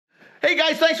Hey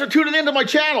guys, thanks for tuning into my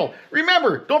channel.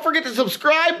 Remember, don't forget to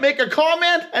subscribe, make a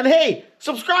comment, and hey,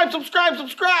 subscribe.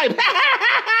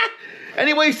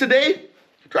 Anyways, today,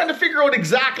 trying to figure out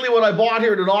exactly what I bought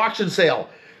here at an auction sale.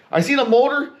 I seen a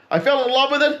motor, I fell in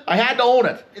love with it, I had to own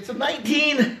it. It's a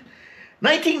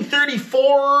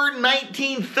 1934,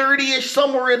 1930-ish,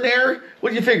 somewhere in there. What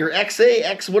do you figure, XA,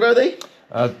 X, what are they?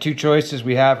 Two choices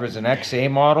we have is an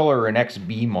XA model or an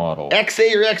XB model.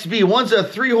 XA or XB. One's a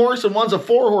 3-horse and one's a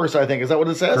 4-horse, I think. Is that what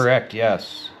it says? Correct,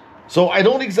 yes. So I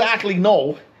don't exactly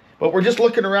know, but we're just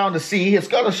looking around to see. It's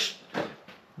got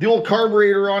the old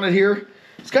carburetor on it here.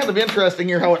 It's kind of interesting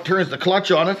here how it turns the clutch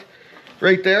on it.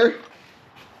 Right there.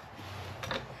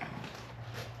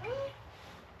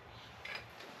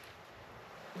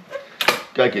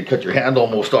 Guy could cut your hand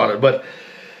almost on it, but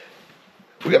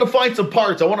we got to find some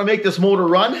parts. I want to make this motor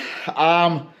run.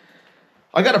 I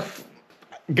got a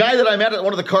guy that I met at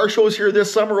one of the car shows here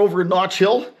this summer over in Notch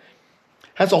Hill.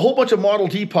 Has a whole bunch of Model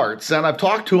T parts, and I've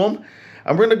talked to him.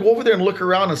 I'm going to go over there and look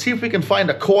around and see if we can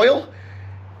find a coil.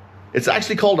 It's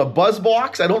actually called a buzz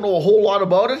box. I don't know a whole lot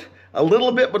about it. A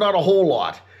little bit, but not a whole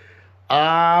lot.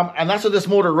 And that's what this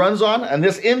motor runs on. And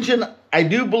this engine, I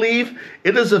do believe,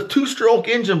 it is a 2-stroke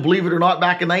engine, believe it or not,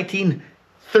 back in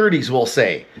 1930s, we'll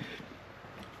say.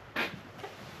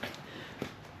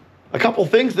 A couple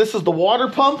things. This is the water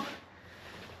pump.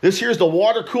 This here's the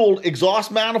water-cooled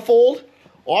exhaust manifold.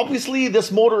 Obviously,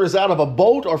 this motor is out of a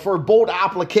boat or for boat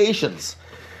applications.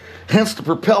 Hence the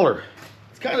propeller.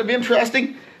 It's kind of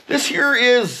interesting. This here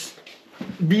is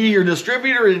your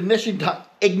distributor ignition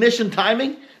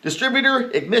timing.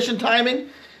 Distributor ignition timing.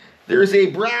 There's a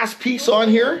brass piece on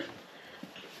here.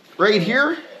 Right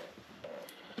here.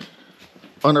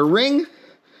 On a ring.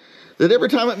 That every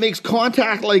time it makes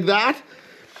contact like that,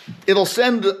 it'll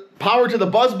send power to the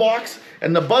buzz box,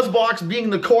 and the buzz box, being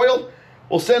the coil,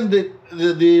 will send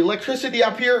the electricity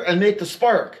up here and make the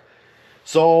spark.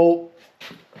 So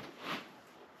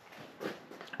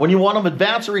when you want to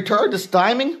advance or retard this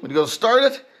timing, when you go to start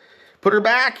it, put her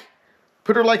back,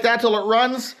 put her like that till it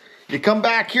runs. You come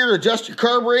back here, adjust your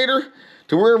carburetor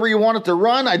to wherever you want it to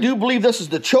run. I do believe this is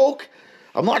the choke.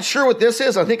 I'm not sure what this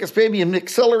is. I think it's maybe an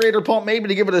accelerator pump, maybe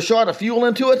to give it a shot of fuel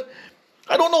into it.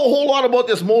 I don't know a whole lot about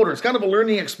this motor. It's kind of a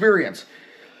learning experience.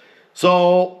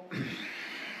 So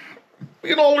we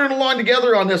can all learn along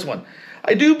together on this one.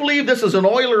 I do believe this is an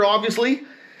oiler, obviously.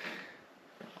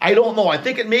 I don't know. I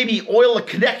think it may be oil a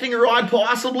connecting rod,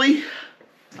 possibly.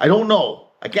 I don't know.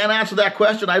 I can't answer that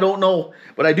question. I don't know.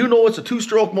 But I do know it's a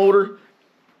 2-stroke motor.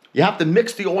 You have to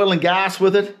mix the oil and gas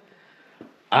with it.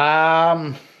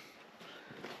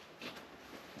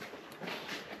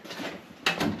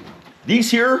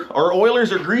 These here are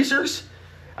oilers or greasers.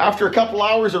 After a couple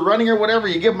hours of running or whatever,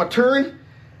 you give them a turn,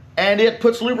 and it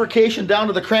puts lubrication down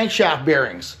to the crankshaft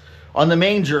bearings on the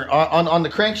manger, on the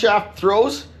crankshaft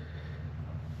throws.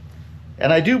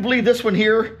 And I do believe this one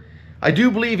here, I do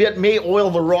believe it may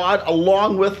oil the rod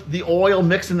along with the oil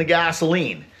mixed in the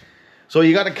gasoline. So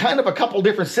you got a kind of a couple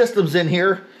different systems in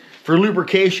here for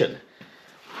lubrication.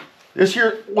 This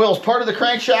here oils part of the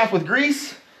crankshaft with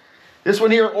grease. This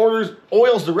one here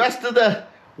oils the rest of the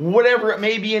whatever it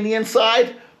may be in the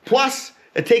inside. Plus,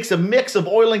 it takes a mix of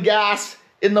oil and gas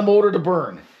in the motor to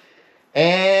burn.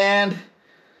 And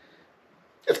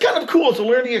it's kind of cool. It's a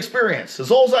learning experience. As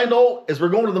all as I know is we're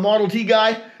going to the Model T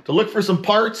guy to look for some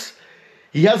parts.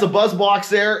 He has a buzz box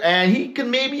there, and he can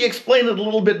maybe explain it a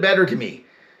little bit better to me.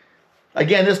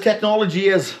 Again, this technology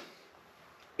is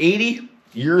 80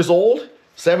 years old,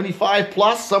 75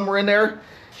 plus, somewhere in there.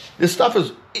 This stuff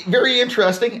is very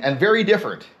interesting and very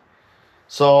different.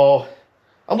 So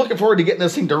I'm looking forward to getting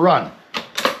this thing to run.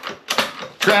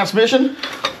 Transmission.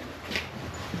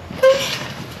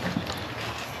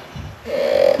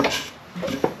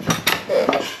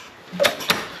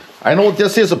 I know what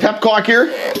this is, a pepcock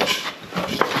here.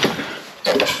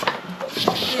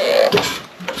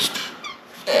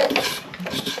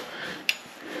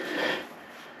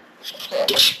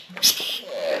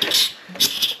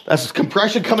 That's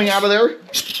compression coming out of there.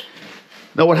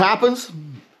 Now what happens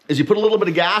is you put a little bit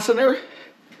of gas in there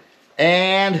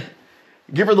and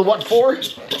give her the what for,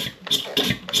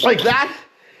 like that,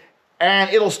 and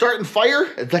it'll start and fire.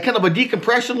 It's kind of a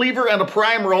decompression lever and a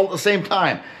primer all at the same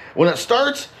time. When it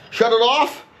starts, shut it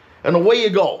off, and away you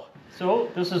go.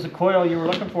 So this is the coil you were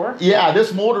looking for? Yeah,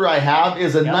 this motor I have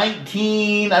is a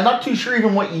 19, I'm not too sure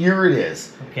even what year it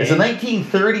is. Okay. It's a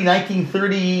 1930,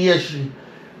 1930-ish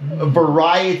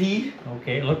variety.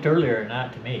 Okay, it looked earlier than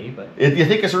that to me, but... You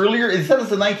think it's earlier? It said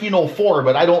it's a 1904,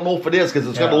 but I don't know if it is because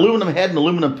it's got aluminum head and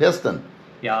aluminum piston.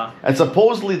 Yeah. And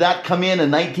supposedly that come in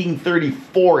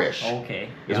 1934-ish. Okay.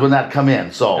 Is when that come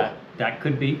in, so... that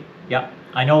could be. Yep.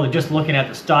 I know that just looking at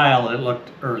the style, it looked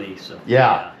early. So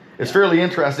Yeah, it's fairly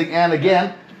interesting. And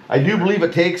again, I do believe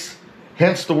it takes,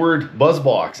 hence the word buzz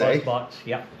box, eh? Buzz box.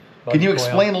 Yep. Buzz Can you coil.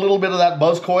 explain a little bit of that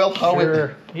buzz coil? How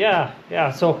Sure.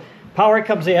 Yeah. So power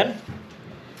comes in,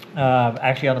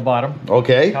 actually on the bottom.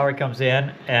 Okay. Power comes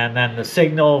in, and then the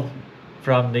signal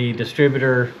from the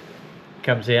distributor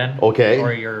comes in. Okay.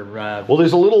 Or your Well,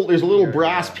 there's a little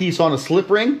brass piece on a slip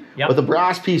ring Yep. with a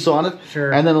brass piece on it,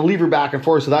 Sure. and then a lever back and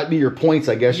forth. So that'd be your points,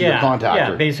 I guess, your contactor.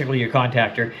 Yeah, basically your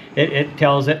contactor. It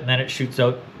tells it, and then it shoots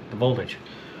out the voltage.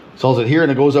 Sells it here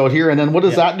and it goes out here, and then what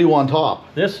does that do on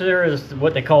top? This there is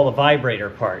what they call the vibrator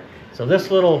part. So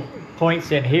this little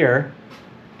points in here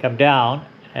come down,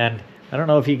 and I don't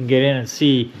know if you can get in and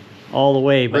see all the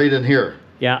way, but Right in here.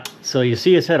 yeah. So you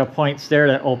see a set of points there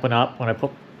that open up when I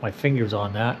put my fingers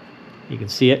on that. You can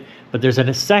see it, but there's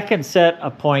a second set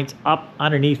of points up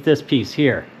underneath this piece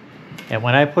here, and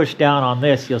when I push down on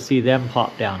this, you'll see them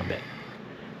pop down a bit,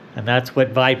 and that's what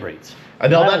vibrates. I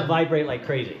know That'll that. vibrate like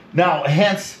crazy. Now,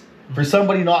 hence, for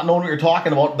somebody not knowing what you're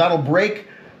talking about, that'll break.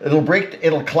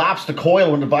 It'll collapse the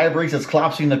coil when it vibrates. It's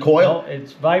collapsing the coil. No,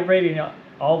 it's vibrating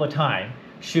all the time,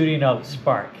 shooting out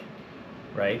spark,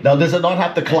 right? Now, does it not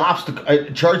have to collapse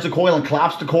charge the coil and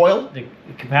collapse the coil? The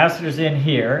capacitor's in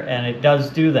here, and it does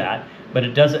do that, but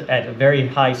it does it at a very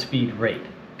high speed rate.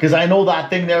 Because I know that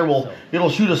thing there it'll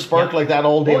shoot a spark Yeah. like that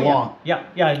all day Oh, yeah. long.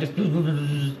 Yeah, it just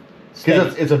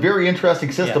Because it's a very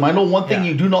interesting system. Yeah. I know one thing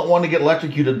Yeah. you do not want to get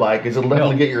electrocuted by, because it'll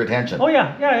definitely get your attention. Oh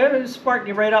yeah, it'll spark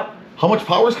you right up. How much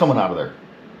power is coming out of there?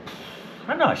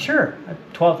 I'm not sure.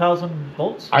 12,000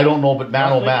 volts? I don't know, but man,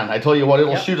 oh Roughly. man, I tell you what,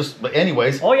 it'll Yeah. shoot us. But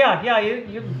anyways, Oh yeah,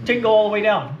 you tingle all the way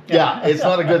down. yeah, it's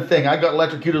not a good thing. I got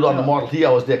electrocuted on the Model T I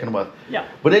was dicking with. Yeah.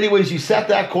 But anyways, you set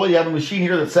that coil. You have a machine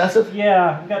here that sets it.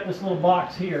 Yeah, I've got this little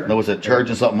box here. Now, is it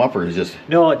charging something up, or is it just?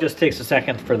 No, it just takes a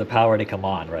second for the power to come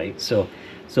on, right? So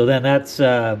then that's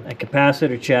a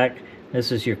capacitor check.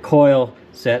 This is your coil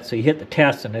set. So you hit the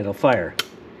test and it'll fire.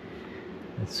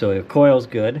 And so your coil's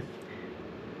good.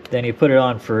 Then you put it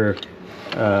on for.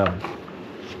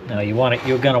 Now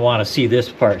you're gonna want to see this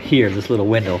part here, this little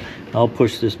window. I'll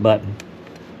push this button.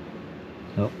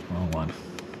 Oh, wrong one.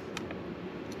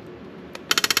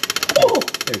 Oh,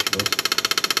 there she goes.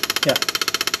 Yeah.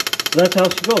 So that's how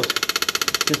she goes.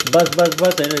 Just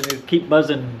buzz, and it'll keep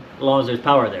buzzing as long as there's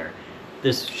power there.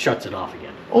 This shuts it off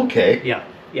again. Okay.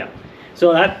 Yeah.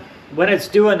 So that when it's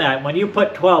doing that, when you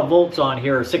put 12 volts on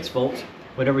here or 6 volts,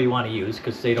 whatever you want to use,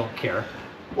 because they don't care.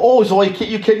 Oh, so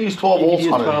you can use 12 You volts can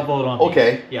use on 12 it. volt on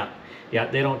Okay. these. Yeah,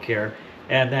 they don't care.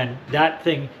 And then that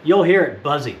thing, you'll hear it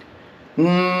buzzing.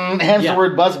 Hence Yeah. the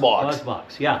word buzz box. Buzz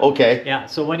box, yeah. Okay. Yeah,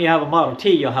 so when you have a Model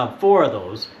T, you'll have 4 of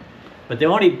those, but they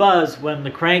only buzz when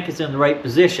the crank is in the right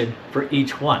position for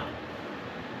each one,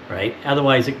 right?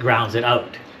 Otherwise, it grounds it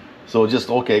out. So just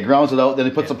grounds it out. Then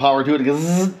it puts the power to it. It goes.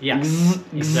 Zzz, Yeah, zzz,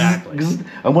 exactly. zzz, zzz.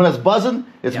 And when it's buzzing,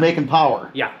 it's Yeah. making power.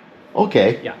 Yeah,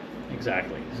 Okay. yeah,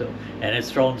 exactly. So, and it's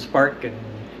throwing spark, and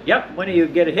yep, when you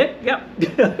get a hit, yep.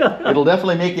 It'll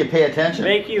definitely make you pay attention.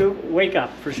 Make you wake up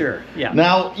for sure. Yeah.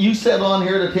 Now, you said on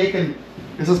here to taking,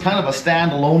 this is kind of a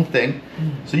standalone thing.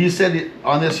 So you said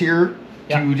on this here,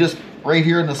 Yeah. to just right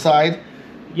here on the side.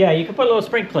 Yeah, you can put little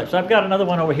spring clips. I've got another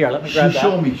one over here. Let me grab that.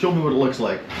 Show me what it looks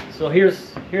like. So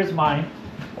here's mine.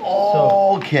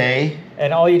 Okay.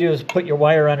 And all you do is put your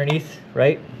wire underneath,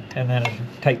 right? And then it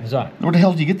tightens on. Where the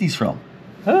hell did you get these from?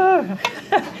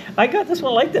 I got this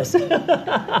one like this.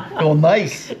 Oh,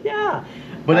 nice. Yeah.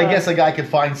 But I guess a guy could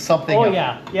find something. Oh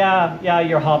yeah.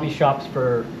 Your hobby shops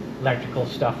for electrical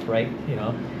stuff, right? You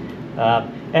know,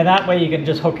 and that way you can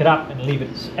just hook it up and leave it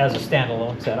as a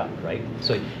standalone setup, right?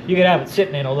 So you can have it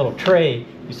sitting in a little tray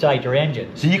beside your engine.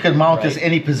 So you can mount this Right.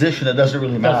 any position. It doesn't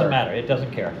really It matter. doesn't matter. It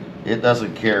doesn't care. It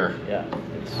doesn't care. Yeah.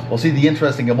 Well, see, the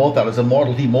interesting about that is in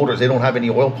Model T motors, they don't have any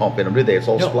oil pump in them, do they? It's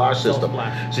all No, splash it's all system.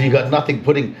 splash. So you got nothing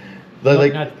putting,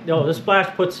 No, the splash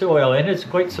puts the oil in. It's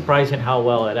quite surprising how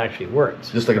well it actually works.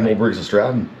 just like an right? old Briggs and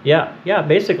Stratton. Yeah,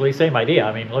 basically same idea.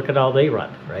 I mean, look at how they run,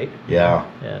 right? Yeah.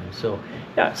 And so,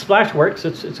 yeah, splash works.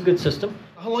 It's a good system.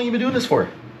 How long you been doing this for?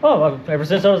 Oh, ever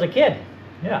since I was a kid.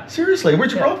 Yeah. Seriously,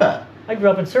 where'd you Yeah. grow up at? I grew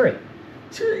up in Surrey.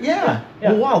 Yeah.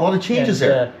 Yeah. Oh, wow, a lot of changes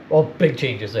And, there. big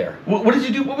changes there. What did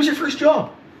you do? What was your first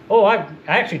job? Oh, I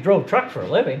actually drove truck for a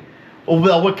living. Oh,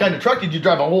 well, what kind of truck did you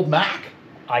drive? An old Mack?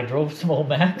 I drove some old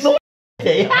Macs. No.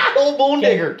 Okay, old bone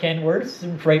digger. Kenworths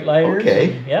and Freightliners.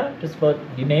 Okay. And, yeah, just about,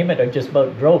 you name it, I just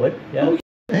about drove it. Yeah.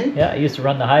 Okay. Yeah, I used to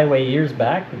run the highway years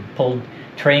back and pulled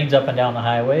trains up and down the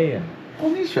highway. And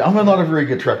Oh, I'm not a very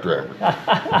good truck driver.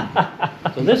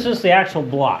 so this is the actual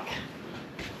block.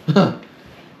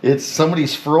 It's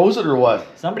somebody's frozen or what?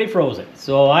 Somebody froze it.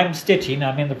 So I'm stitching.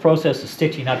 I'm in the process of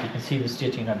stitching up. You can see the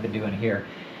stitching I've been doing here.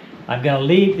 I'm going to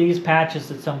leave these patches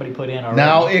that somebody put in already.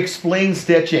 Now explain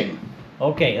stitching.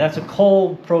 Okay, that's a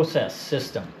cold process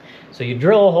system. So you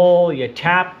drill a hole, you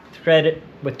thread it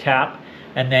with tap,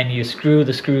 and then you screw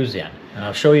the screws in. And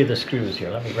I'll show you the screws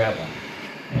here. Let me grab one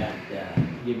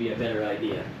and give you a better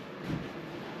idea.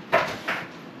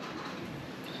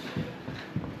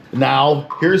 Now,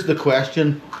 here's the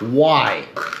question, why?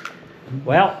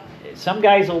 Well, some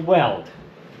guys will weld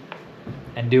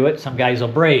and do it. Some guys will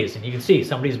braze. And you can see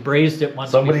somebody's brazed it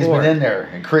once Somebody's before. been in there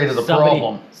and created a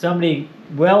problem. Somebody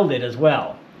welded as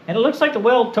well. And it looks like the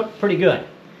weld took pretty good.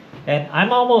 And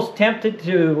I'm almost tempted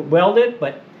to weld it,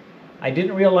 but I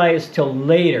didn't realize till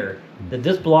later that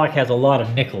this block has a lot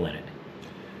of nickel in it.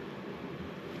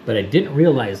 But I didn't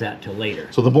realize that till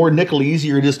later. So the more nickel,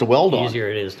 easier it is to weld on. Easier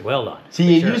it is to weld on.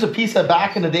 See, you use a piece of,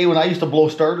 back in the day when I used to blow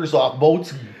starters off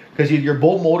boats, because your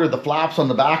boat motor, the flaps on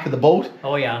the back of the boat,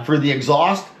 oh yeah, for the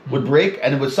exhaust would break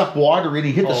and it would suck water in.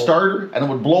 You hit the starter and it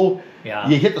would blow. Yeah.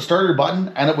 You hit the starter button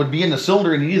and it would be in the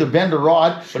cylinder and you'd either bend or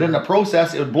rod, but in the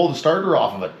process it would blow the starter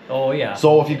off of it. Oh yeah.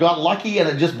 So if you got lucky and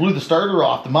it just blew the starter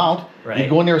off the mount, you'd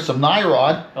go in there with some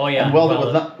Nyrod and weld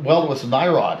it with some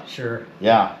Nyrod. Sure.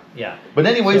 Yeah. Yeah. But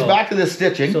anyways, back to this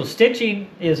stitching. So stitching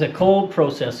is a cold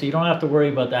process, so you don't have to worry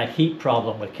about that heat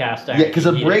problem with cast iron. Yeah, because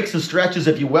it breaks and stretches.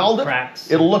 If you weld it, cracks.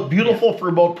 It'll look beautiful for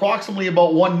approximately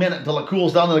 1 minute until it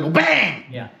cools down and it'll go bang.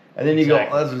 Yeah. And then you go,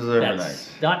 oh, that's very nice.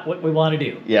 Not what we want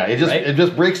to do. Yeah, it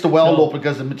just breaks the weld open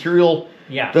because the material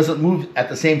doesn't move at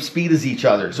the same speed as each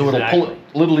other. So it'll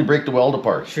literally break the weld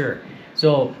apart. Sure.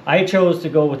 So I chose to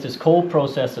go with this cold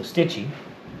process of stitching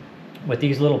with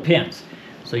these little pins.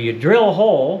 So you drill a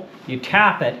hole, you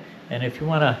tap it, and if you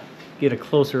want to get a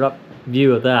closer up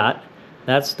view of that,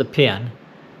 that's the pin,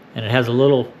 and it has a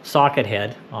little socket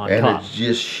head on top. And it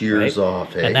just shears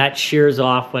off, eh? And that shears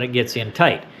off when it gets in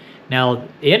tight. Now,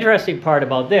 the interesting part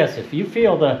about this, if you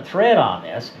feel the thread on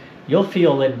this, you'll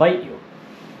feel it bite you.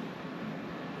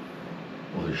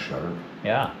 Oh, they're sharp.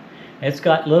 Yeah. It's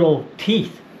got little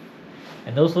teeth,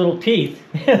 and those little teeth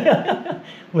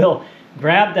will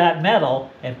grab that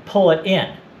metal and pull it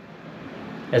in,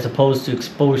 as opposed to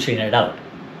exposing it out.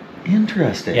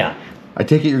 Interesting. Yeah. I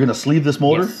take it you're going to sleeve this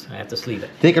motor? Yes, I have to sleeve it.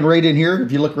 Taking right in here,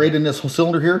 if you look right in this whole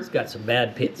cylinder here. It's got some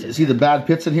bad pits. See the bad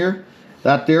pits in here?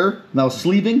 That there. Now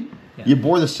sleeving, you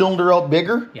bore the cylinder out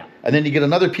bigger. Yeah. And then you get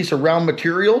another piece of round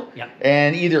material. Yeah.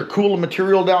 And either cool the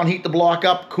material down, heat the block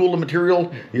up, cool the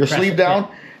material, your sleeve down,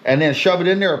 and then shove it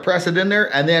in there or press it in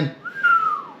there, and then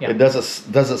it does its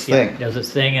thing. It does its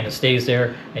thing and it stays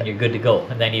there and you're good to go.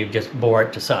 And then you just bore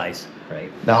it to size.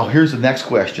 Right. Now here's the next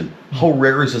question. How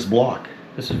rare is this block?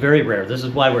 This is very rare. This is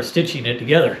why we're stitching it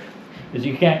together, because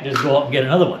you can't just go out and get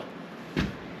another one.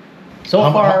 So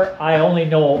far, I only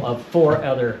know of 4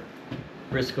 other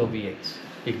Briscoe V8s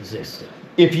existing.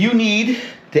 If you need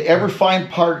to ever find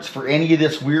parts for any of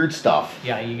this weird stuff,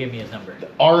 yeah, you give me his number.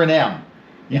 R&M.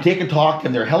 You take and talk to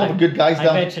them. They're hell of a good guys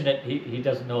down. I mentioned it. He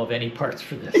doesn't know of any parts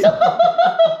for this.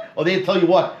 Well, they tell you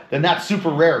what, then that's super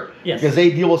rare. Yes. Because they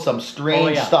deal with some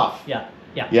strange stuff.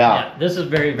 Yeah. This is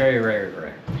very, very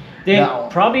rare. They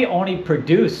probably only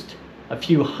produced a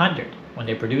few hundred when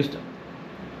they produced them,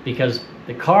 because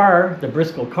the car, the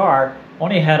Briscoe car,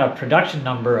 only had a production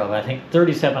number of, I think,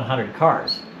 3,700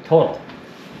 cars total.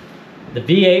 The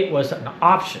V8 was an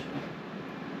option.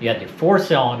 You had your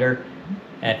 4-cylinder,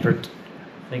 and for,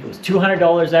 I think it was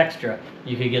 $200 extra,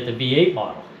 you could get the V8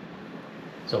 model.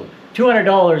 So $200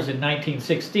 in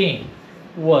 1916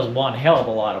 was one hell of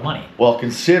a lot of money. Well,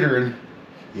 considering,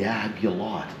 it'd be a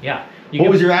lot. Yeah. What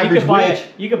was your average wage?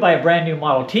 You could buy a brand new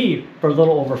Model T for a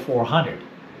little over $400.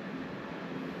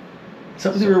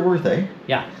 Something they were worth, eh?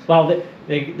 Yeah. Well,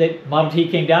 the Model T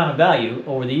came down in value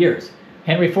over the years.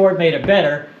 Henry Ford made it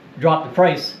better, dropped the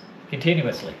price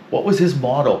continuously. What was his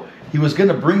motto? He was going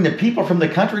to bring the people from the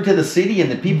country to the city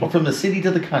and the people from the city to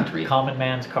the country. Common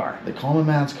man's car. The common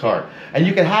man's car. And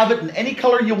you could have it in any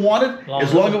color you wanted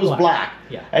as long as it was black.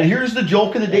 Yeah. And here's the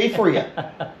joke of the day for you.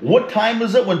 What time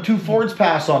was it when 2 Fords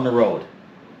pass on the road?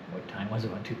 What time was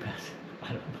it when 2 passed? I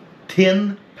don't know.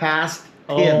 10 past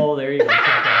 10. Oh, there you go.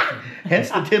 Hence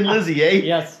the Tin Lizzie, eh?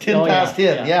 Yes. 10 past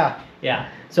 10, Yeah.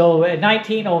 So in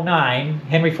 1909,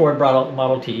 Henry Ford brought out the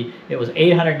Model T. It was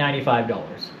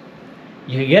 $895.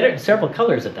 You could get it in several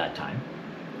colors at that time.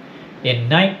 In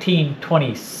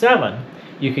 1927,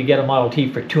 you could get a Model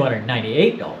T for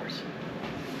 $298.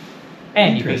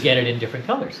 And you could get it in different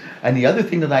colors. And the other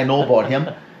thing that I know about him,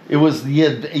 it was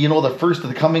the first of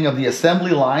the coming of the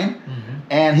assembly line,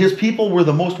 and his people were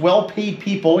the most well-paid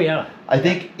people. Oh, yeah. I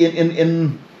think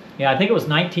in Yeah, I think it was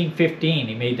 1915.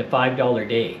 He made the $5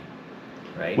 day,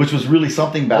 right? Which was really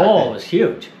something back Oh, then. it was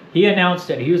huge. He announced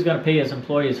that he was going to pay his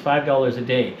employees $5 a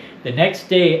day. The next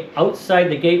day, outside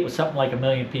the gate was something like 1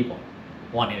 million people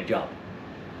wanting a job.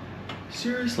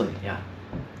 Seriously. Yeah.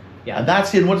 Yeah. And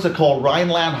that's in, what's it called?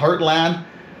 Rhineland, Heartland?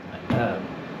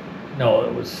 No,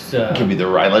 it was Give me the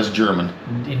Rhineland, that's German.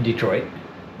 in Detroit.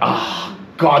 Ah,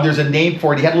 God, there's a name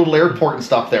for it. He had a little airport and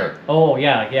stuff there. Oh,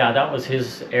 yeah, that was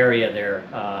his area there.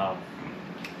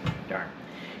 Darn.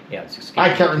 Yeah, it's escaped.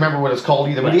 I can't remember what it's called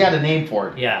either, but he had a name for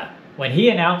it. Yeah. When he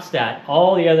announced that,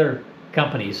 all the other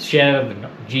companies, Chev and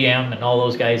GM and all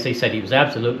those guys, they said he was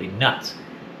absolutely nuts.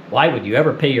 Why would you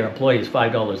ever pay your employees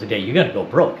 $5 a day? You're going to go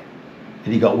broke.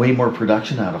 And he got way more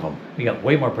production out of them. He got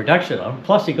way more production on him.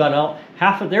 Plus, he got out,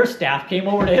 half of their staff came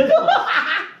over to his place.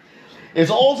 It's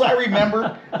all I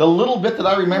remember, the little bit that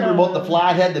I remember about the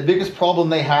Flathead, the biggest problem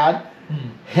they had,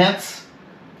 hence,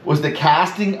 was the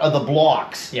casting of the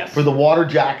blocks for the water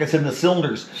jackets and the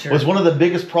cylinders. Sure. Was one of the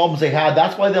biggest problems they had.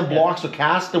 That's why them blocks are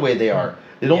cast the way they are.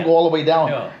 They don't go all the way down.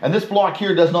 No. And this block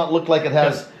here does not look like it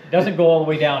has... It doesn't go all the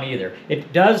way down either.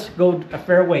 It does go a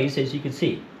fair ways, as you can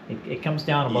see. It comes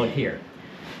down about here.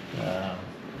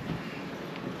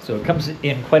 So it comes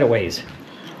in quite a ways.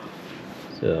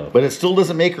 So, But it still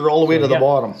doesn't make her all the way to the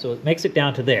bottom. So it makes it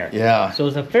down to there. Yeah. So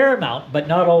it's a fair amount, but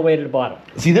not all the way to the bottom.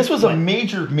 See, this was a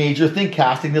major thing,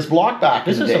 casting this block back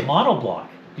This in is the day. a monoblock.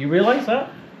 Do you realize that?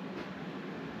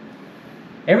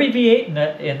 Every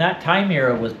V8 in that time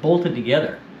era was bolted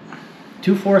together.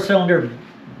 2 4-cylinder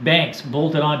banks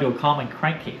bolted onto a common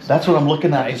crankcase. That's what I'm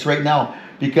looking at just right now.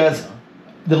 Because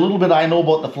the little bit I know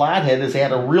about the Flathead is they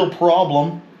had a real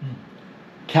problem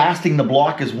casting the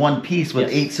block as one piece with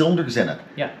 8 cylinders in it.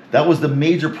 Yeah. That was the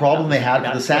major problem they had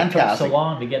with the sand It took casting. so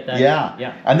long to get that.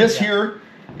 Yeah. And this here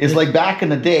is like back in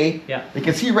the day. Yeah. You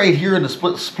can see right here in the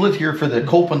split here for the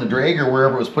cope and the drag or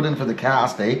wherever it was put in for the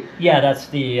cast, eh? Yeah, that's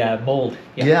the mold.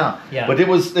 Yeah. But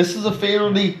this is a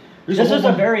fairly... This is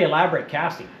a very elaborate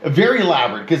casting. Very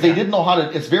elaborate, because they didn't know how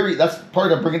to... That's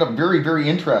part of bringing it up very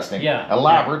interesting. Yeah.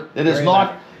 Elaborate. It is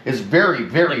not... It's very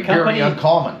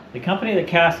uncommon. The company that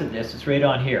casted this, it's right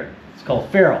on here. It's called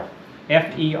Ferrell.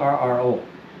 Ferro.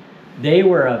 They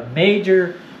were a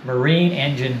major marine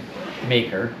engine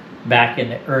maker back in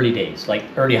the early days, like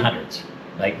early hundreds,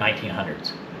 like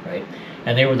 1900s, right?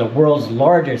 And they were the world's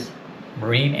largest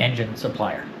marine engine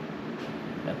supplier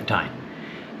at the time.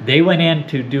 They went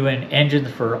into doing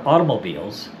engines for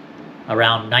automobiles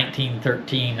around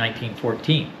 1913,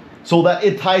 1914. So that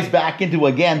it ties back into,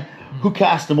 again, who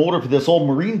cast the motor for this old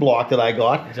marine block that I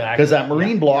got. Exactly. Because that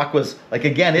marine block was, like,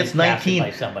 again, it's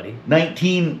By somebody.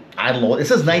 19, I don't know, it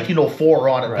says 1904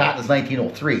 on it, Right. patent is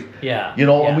 1903. Yeah. You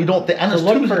know, and we don't think, and So it's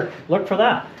look for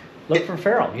that. Look for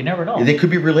Ferrell. You never know. they could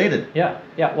be related. Yeah.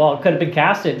 Well, it could have been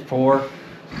casted for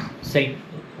St.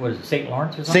 Lawrence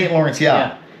or something? St. Lawrence,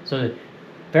 yeah. So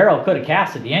Ferrell could have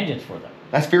casted the engines for them.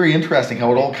 That's very interesting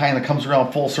how it all kind of comes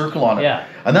around full circle on it. Yeah.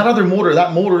 And that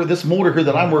this motor here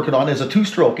that I'm working on is a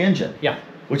 2-stroke engine. Yeah.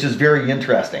 Which is very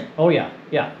interesting. Oh, yeah.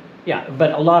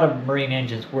 But a lot of marine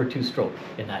engines were 2-stroke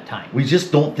in that time. We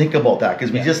just don't think about that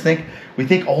because we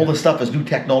think all this stuff is new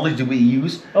technology that we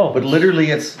use. Oh, but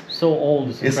literally it's so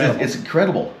old. it's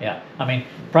incredible. Yeah. I mean,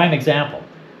 prime example,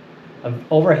 an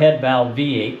overhead valve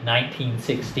V8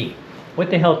 1916. What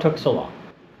the hell took so long?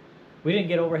 We didn't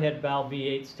get overhead valve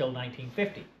V8s till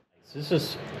 1950. This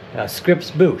is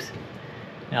Scripps booth.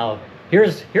 Now, here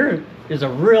is a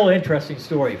real interesting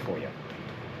story for you.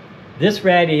 This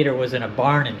radiator was in a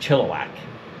barn in Chilliwack,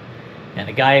 and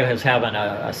the guy was having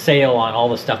a sale on all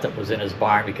the stuff that was in his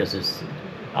barn because his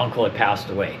uncle had passed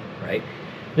away, right?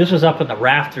 This was up in the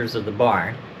rafters of the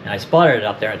barn, and I spotted it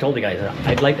up there. I told the guy,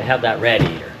 I'd like to have that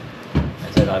radiator.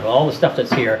 I said, out of all the stuff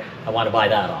that's here, I want to buy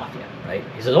that off you, right?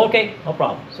 He says, okay, no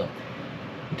problem. So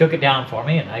he took it down for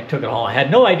me, and I took it home. I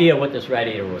had no idea what this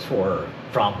radiator was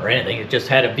from or anything. It just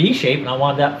had a V shape, and I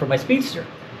wanted that for my Speedster.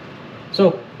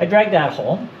 So I dragged that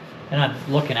home, and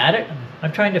I'm looking at it, and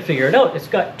I'm trying to figure it out. It's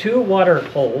got 2 water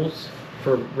holes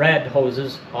for rad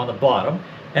hoses on the bottom,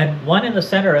 and 1 in the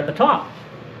center at the top.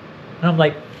 And I'm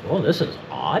like, well, this is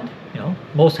odd. You know,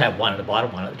 most have 1 at the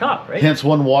bottom, 1 at the top, right? Hence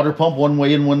one water pump, one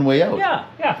way in, one way out. Yeah.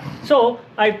 So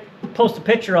I post a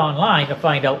picture online to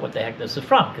find out what the heck this is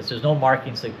from, because there's no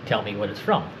markings to tell me what it's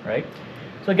from, right?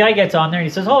 So a guy gets on there and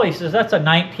he says, that's a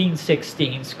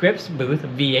 1916 Scripps Booth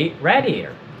V8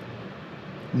 radiator.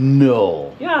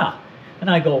 No. Yeah. And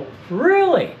I go,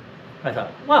 really? I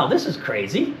thought, wow, this is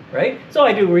crazy, right? So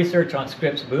I do research on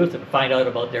Scripps Booth and find out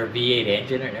about their V8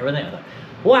 engine and everything. I thought,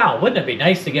 wow, wouldn't it be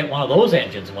nice to get one of those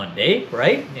engines one day,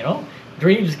 right? You know,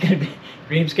 dreams can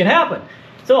happen.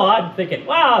 So I'm thinking,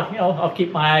 well, you know, I'll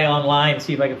keep my eye online,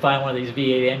 see if I can find one of these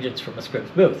V8 engines from a Scripps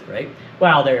booth, right?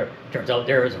 Well, turns out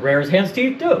they're as rare as hen's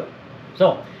teeth too.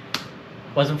 So,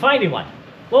 wasn't finding one.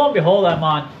 Lo and behold, I'm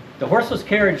on the Horseless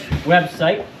Carriage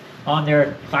website on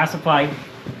their classified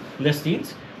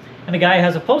listings, and the guy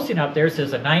has a posting up there that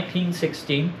says a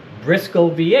 1916 Briscoe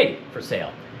V8 for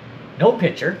sale. No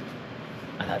picture.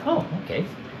 I thought, oh, okay.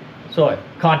 So I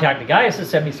contacted the guy. I said,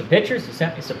 send me some pictures. He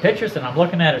sent me some pictures, and I'm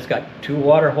looking at it. It's got 2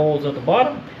 water holes at the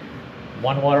bottom,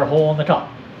 1 water hole on the top.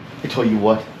 I tell you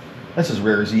what, that's as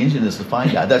rare as the engine is to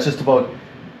find that. That's just about,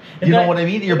 you know what I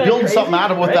mean? You're building crazy? something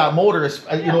out of with Right? that motor.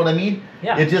 You know what I mean?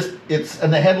 Yeah.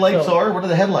 And the headlights are, what are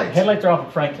the headlights? Headlights are off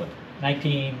of Franklin,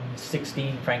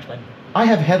 1916 Franklin. I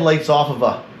have headlights off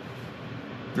of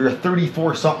they're a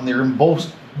 34 something. They're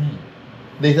embossed.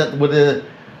 They got with a,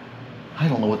 I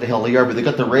don't know what the hell they are, but they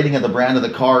got the rating of the brand of the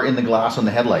car in the glass on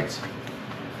the headlights.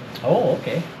 Oh,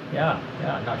 okay. Yeah,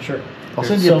 I'm not sure. I'll There's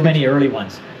send you so a many early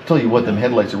ones. Tell you what, them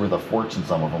headlights are worth a fortune,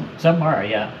 some of them. Some are,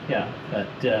 yeah. But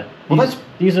Well,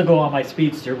 these will go on my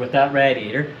Speedster with that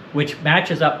radiator, which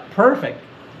matches up perfect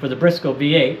for the Briscoe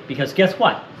V8, because guess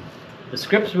what? The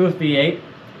Scripps Booth V8,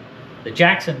 the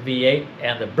Jackson V8,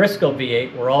 and the Briscoe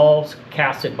V8 were all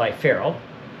casted by Farrell,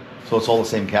 So it's all the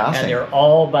same casting. and they're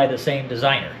all by the same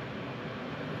designer.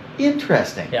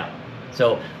 Interesting. Yeah.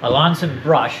 So Alonson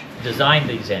Brush designed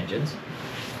these engines,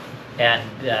 and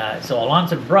so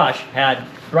Alonson Brush had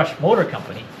Brush Motor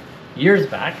Company years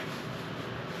back,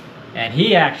 and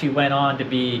he actually went on to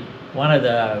be one of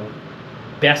the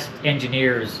best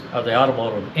engineers of the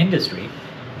automotive industry.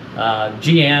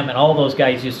 GM and all those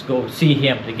guys used to go see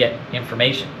him to get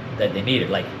information that they needed,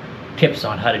 like tips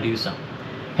on how to do something.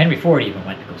 Henry Ford even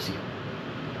went to go see him.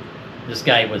 This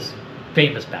guy was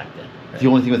famous back then. The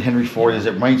only thing with Henry Ford is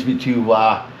it reminds me to,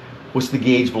 what's the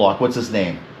gauge block? What's his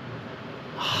name?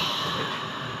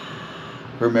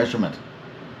 Her measurement.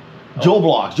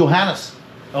 Johannes.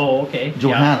 Oh, okay.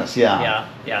 Johannes, yeah.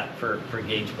 Yeah, for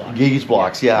gauge blocks. Gauge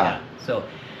blocks, yeah.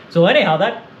 So anyhow,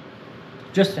 that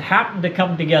just happened to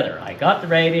come together. I got the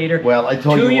radiator. Well, I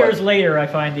tell you what. 2 years later, I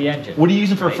find the engine. What are you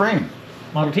using for a frame?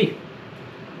 Model T.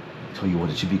 I tell you what,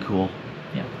 it should be cool.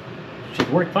 Yeah,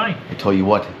 should work fine. I tell you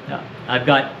what. Yeah. I've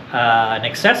got an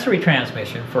accessory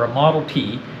transmission for a Model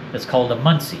T that's called a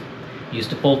Muncie. You used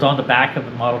to bolt on the back of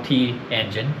the Model T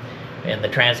engine and the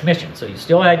transmission. So you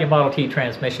still had your Model T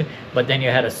transmission, but then you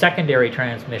had a secondary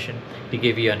transmission to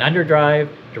give you an underdrive,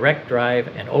 direct drive,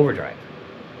 and overdrive.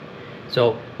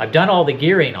 So I've done all the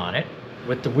gearing on it.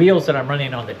 With the wheels that I'm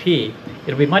running on the T,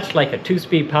 it'll be much like a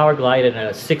 2-speed Power Glide and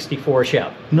a 64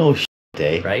 Chev. No shit,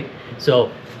 eh? Right?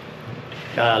 So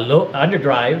low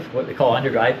underdrive, what they call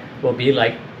underdrive, will be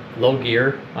like low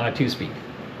gear on a 2-speed,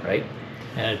 right?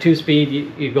 And a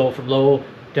 2-speed, you go from low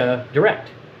to direct.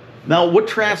 Now, what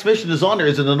transmission is on there?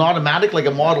 Is it an automatic like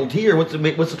a Model T, or what's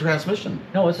the transmission?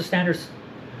 No, it's a standard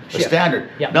A shift. standard.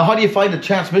 Yeah. Now, how do you find a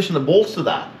transmission that bolts to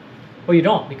that? Well, you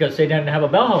don't, because they didn't have a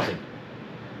bell housing.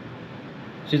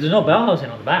 See, there's no bell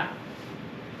housing on the back.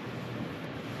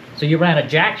 So you ran a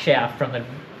jack shaft from the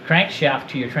crankshaft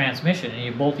to your transmission, and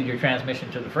you bolted your transmission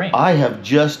to the frame. I have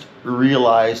just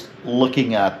realized,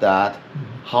 looking at that,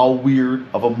 how weird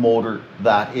of a motor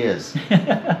that is.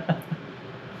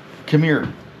 Come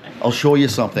here. I'll show you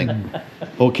something.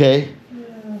 Okay?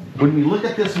 When we look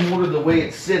at this motor the way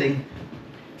it's sitting,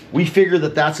 we figure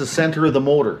that that's the center of the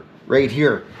motor, right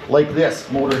here. Like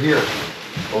this motor here.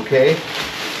 Okay?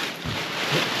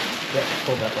 Yeah,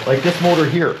 hold that one. Like this motor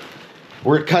here.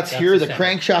 Where it cuts That's here, the the center.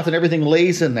 crankshaft and everything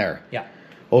lays in there. Yeah.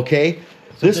 Okay?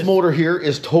 This this- motor here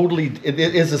is totally, it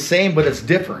is the same, but it's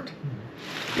different.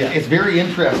 Yeah. It's very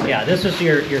interesting. Yeah, this is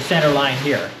your center line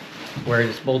here, where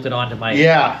it's bolted onto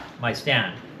my my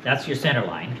stand. That's your center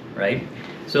line, right?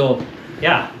 So,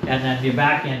 yeah, and then the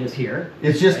back end is here.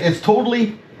 It's just, it's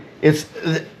totally, it's,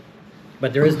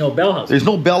 But there is no bell housing. there's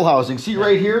no bell housing. See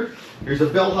right here? There's a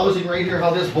bell housing right here, how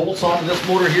this bolts onto this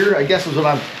motor here. I guess is what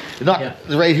I'm, Yeah.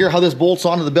 right here, how this bolts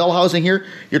onto the bell housing here.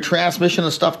 Your transmission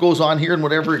and stuff goes on here and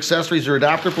whatever accessories or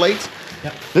adapter plates.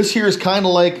 Yep. This here is kind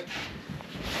of like,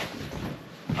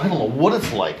 I don't know what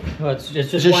it's like. Well, it's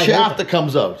just It's a wide shaft open. that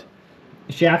comes out.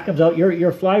 The shaft comes out.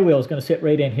 Your flywheel is going to sit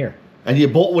right in here. And you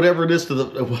bolt whatever it is to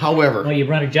the, however. Well, you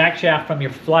run a jack shaft from your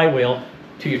flywheel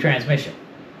to your transmission,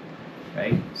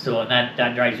 right? So and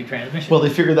that drives your transmission. Well, they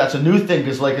figure that's a new thing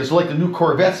because it's like the new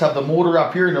Corvettes have the motor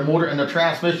up here and the motor and the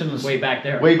transmission is way back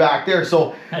there. way back there.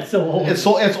 So That's so old. it's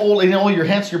old. You know,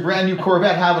 hence your brand new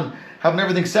Corvette having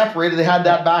everything separated. They had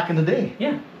that back in the day.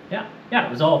 Yeah. It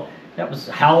was all, that was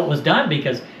how it was done,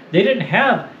 because they didn't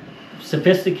have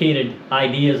sophisticated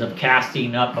ideas of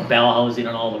casting up a bell housing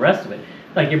and all the rest of it.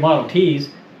 like your Model Ts,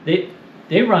 they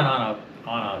run on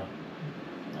a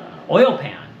oil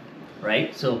pan,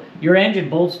 right? So your engine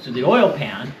bolts to the oil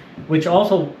pan, which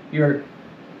also your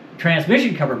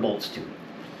transmission cover bolts to.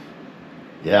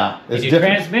 Yeah, And it's your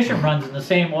different. transmission runs in the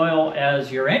same oil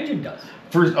as your engine does.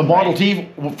 First, a Model T,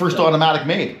 first automatic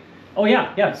made. Oh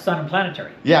yeah, yeah, it's Sun and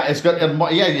Planetary. Yeah, it's got,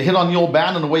 yeah, you hit on the old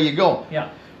band and away you go. Yeah.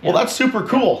 Well, that's super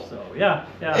cool. So yeah.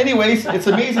 Anyways, it's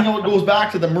amazing how it goes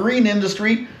back to the marine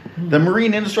industry. The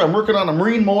marine industry, I'm working on a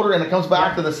marine motor and it comes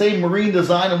back to the same marine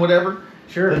design and whatever.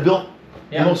 Sure. They built,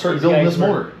 start building this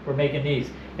motor. We're making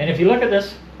these. And if you look at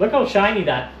this, look how shiny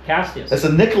that cast is. That's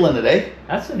a nickel in it, eh?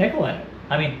 That's the nickel in it.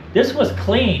 I mean, this was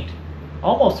cleaned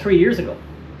almost 3 years ago.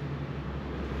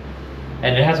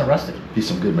 And it hasn't rusted. Be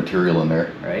some good material in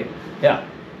there. Right? Yeah.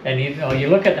 And you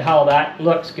look at how that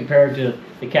looks compared to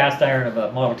the cast iron of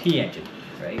a Model T engine,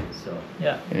 right? So,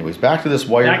 yeah. Anyways, back to this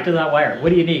wire. Back to that wire. What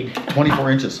do you need?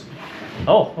 24 inches.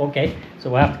 Oh, okay.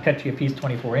 So we'll have to cut you a piece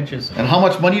 24 inches. And how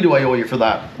much money do I owe you for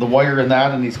that? The wire and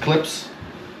that and these clips?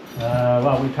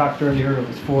 Well, we talked earlier, it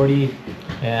was 40,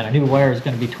 and a new wire is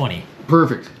going to be 20.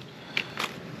 Perfect.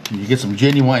 You get some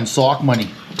genuine sock money.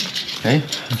 Okay?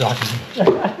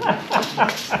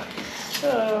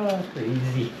 Oh,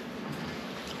 crazy.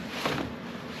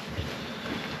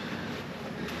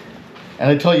 And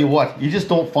I tell you what, you just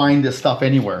don't find this stuff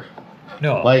anywhere.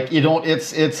 No. Like you don't.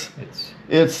 It's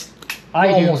I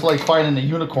almost do. like finding a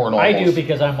unicorn. I Almost. do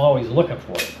because I'm always looking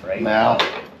for it, right? Now,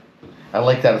 I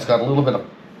like that. It's got a little bit of.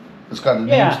 It's got a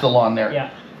Yeah. name still on there. Yeah.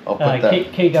 I'll put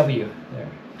that. KW there.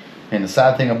 And the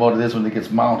sad thing about it is when it gets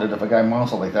mounted, if a guy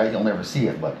mounts it like that, you'll never see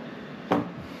it. But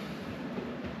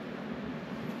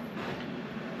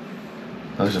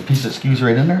there's a piece of skews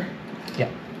right in there. Yeah.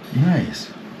 Nice.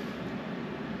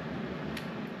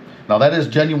 Now that is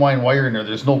genuine wire in there.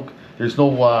 There's no. That's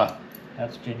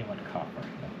genuine copper.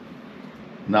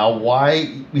 Now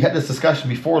why we had this discussion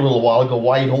before a little while ago?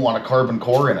 Why you don't want a carbon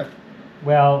core in it?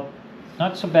 Well,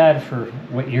 not so bad for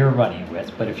what you're running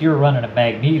with, but if you're running a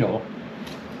magneto,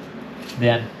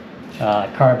 then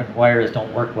carbon wires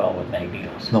don't work well with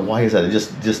magnetos. No, why is that? It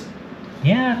just.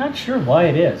 Yeah, I'm not sure why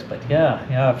it is, but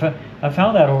yeah, I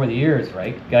found that over the years,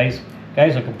 right? Guys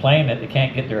will complain that they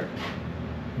can't get their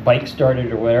bike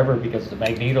started or whatever because the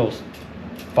magneto's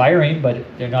firing, but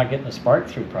they're not getting the spark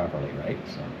through properly, right?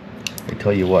 So I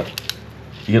tell you what,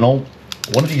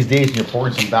 one of these days when you're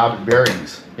pouring some Babbitt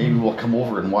bearings, maybe we'll come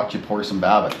over and watch you pour some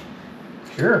Babbitt.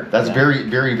 Sure. That's very,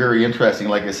 very, very interesting.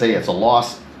 Like I say, it's a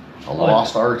lost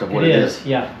art of what it is.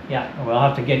 Yeah. We'll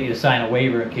have to get you to sign a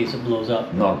waiver in case it blows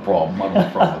up. Not a problem. I don't have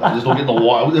a problem with that. Just don't get in the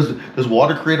water. Does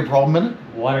water create a problem in it?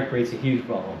 Water creates a huge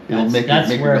problem.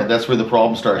 That's where the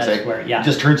problem starts. That's where, yeah. It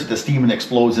just turns it to steam and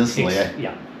explodes instantly.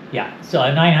 Yeah. So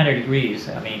at 900 degrees,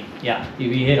 I mean, yeah,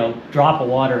 if you hit a drop of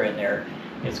water in there,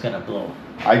 it's going to blow.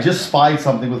 I just spied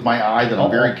something with my eye that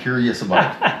I'm very curious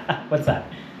about. What's that?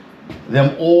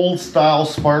 Them old style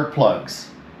spark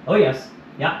plugs. Oh, yes.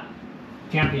 Yeah.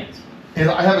 Champions. And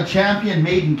I have a Champion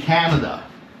made in Canada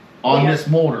on this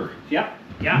motor. Yeah.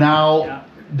 Now,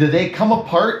 do they come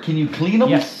apart? Can you clean them?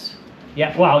 Yes.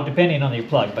 Yeah, well, depending on your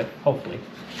plug, but hopefully.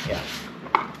 Yeah.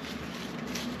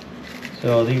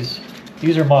 So these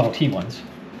are Model T ones.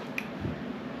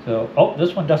 So,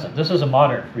 this one doesn't. This is a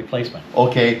modern replacement.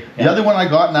 Okay. The other one I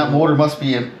got in that motor must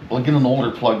be we'll get an older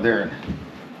plug there.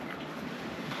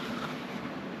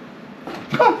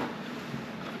 You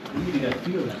got a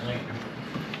few of them laying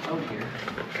out here.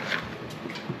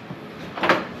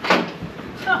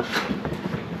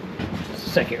 Just a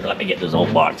sec here. Let me get this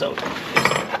old box out.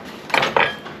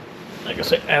 Like I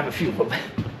said, I have a few of them.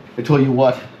 I tell you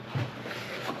what,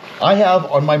 I have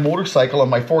on my motorcycle, on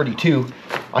my 42,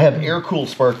 I have air-cooled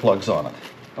spark plugs on it.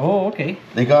 Oh, okay.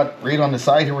 They got, right on the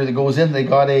side here where it goes in, they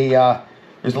got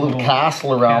there's a little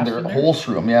castle around there, holes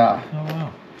through them, yeah. Oh,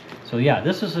 wow. So yeah,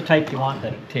 this is the type you want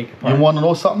that take apart. You want to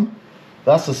know something?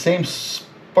 That's the same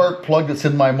spark plug that's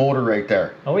in my motor right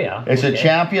there. Oh yeah. It's a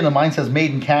Champion, and mine says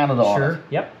made in Canada on it.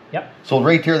 Yep. So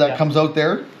right there, that comes out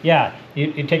there? Yeah,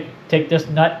 you take this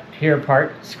nut here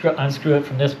apart, unscrew it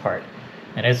from this part.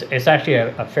 And it's actually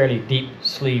a fairly deep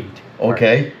sleeved part.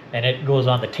 Okay. And it goes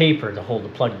on the taper to hold the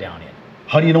plug down in.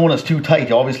 How do you know when it's too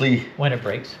tight? Obviously. When it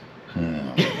breaks.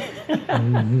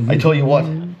 I tell you what,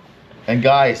 and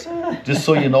guys, just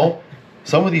so you know,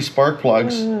 some of these spark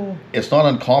plugs, it's not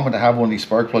uncommon to have one of these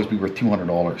spark plugs be worth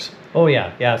 $200. Oh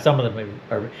yeah, some of them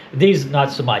are, these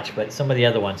not so much, but some of the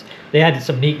other ones. They had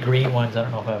some neat green ones. I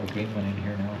don't know if I have a green one in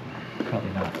here now.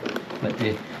 Probably not. But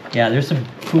yeah, there's some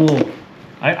cool,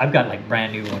 I've got like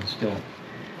brand new ones still.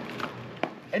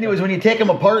 Anyways, when you take them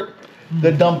apart,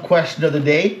 the dumb question of the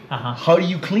day, Uh-huh. how do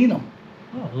you clean them?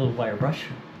 Oh, a little wire brush.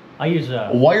 I use A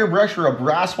a wire brush or a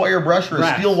brass wire brush or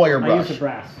brass. a steel wire I brush? use a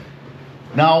brass.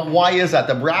 Now, why is that?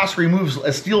 The brass removes,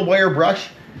 a steel wire brush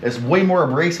is way more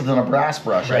abrasive than a brass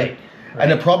brush, right? And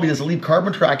it probably doesn't leave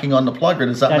carbon tracking on the plug, or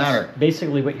does that That's matter?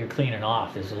 basically what you're cleaning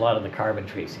off is a lot of the carbon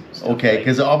tracing and stuff. Okay, right?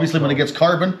 because obviously when it gets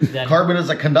carbon, Then- carbon is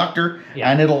a conductor,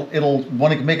 Yeah. and it'll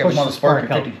want to make it Push want the to spark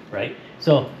spark out, and right?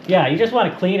 So yeah, you just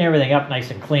want to clean everything up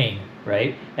nice and clean,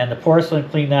 right? And the porcelain,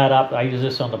 clean that up. I use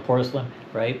this on the porcelain,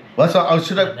 right? Well, that's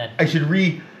what, And then- I should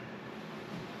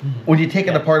when you take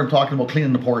it Yeah. apart, I'm talking about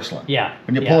cleaning the porcelain. Yeah.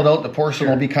 When you yeah. pull it out, the porcelain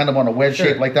will be kind of on a wedge Sure.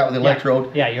 shape like that with the Yeah.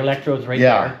 electrode. Yeah, your electrode's right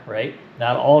Yeah. there, right?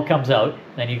 That all comes out.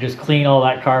 Then you just clean all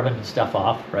that carbon and stuff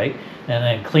off, right? And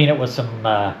then clean it with some,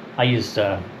 I use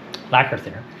lacquer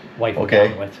thinner, wipe it Okay.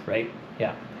 down with, right?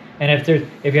 Yeah. And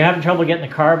if you're having trouble getting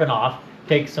the carbon off,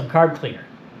 take some carb cleaner.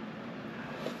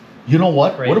 You know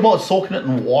what? Right. What about soaking it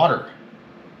in water?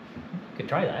 You could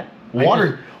try that.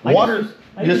 Water,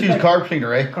 I just use like carb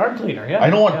cleaner, eh? carb cleaner, yeah. I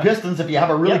know on yeah. pistons, if you have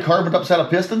a really Yeah. carboned up set of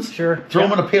pistons, Sure. throw Yeah.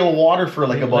 them in a pail of water for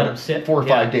like You let 'em about sit. 4 or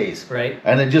Yeah. 5 days. Right.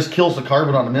 And it just kills the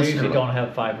carbon on the I mister. usually don't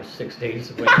have 5 or 6 days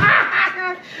of wait.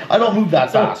 I don't move that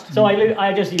So, fast. so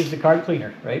I just use the carb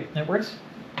cleaner, right? And it works.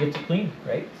 Gets it clean,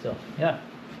 right? So yeah.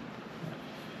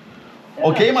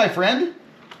 Okay, my friend.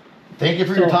 Thank you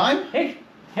for your So, time. Hey.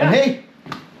 And hey,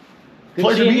 Good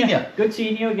pleasure seeing meeting you. Good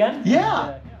seeing you again.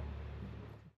 Yeah.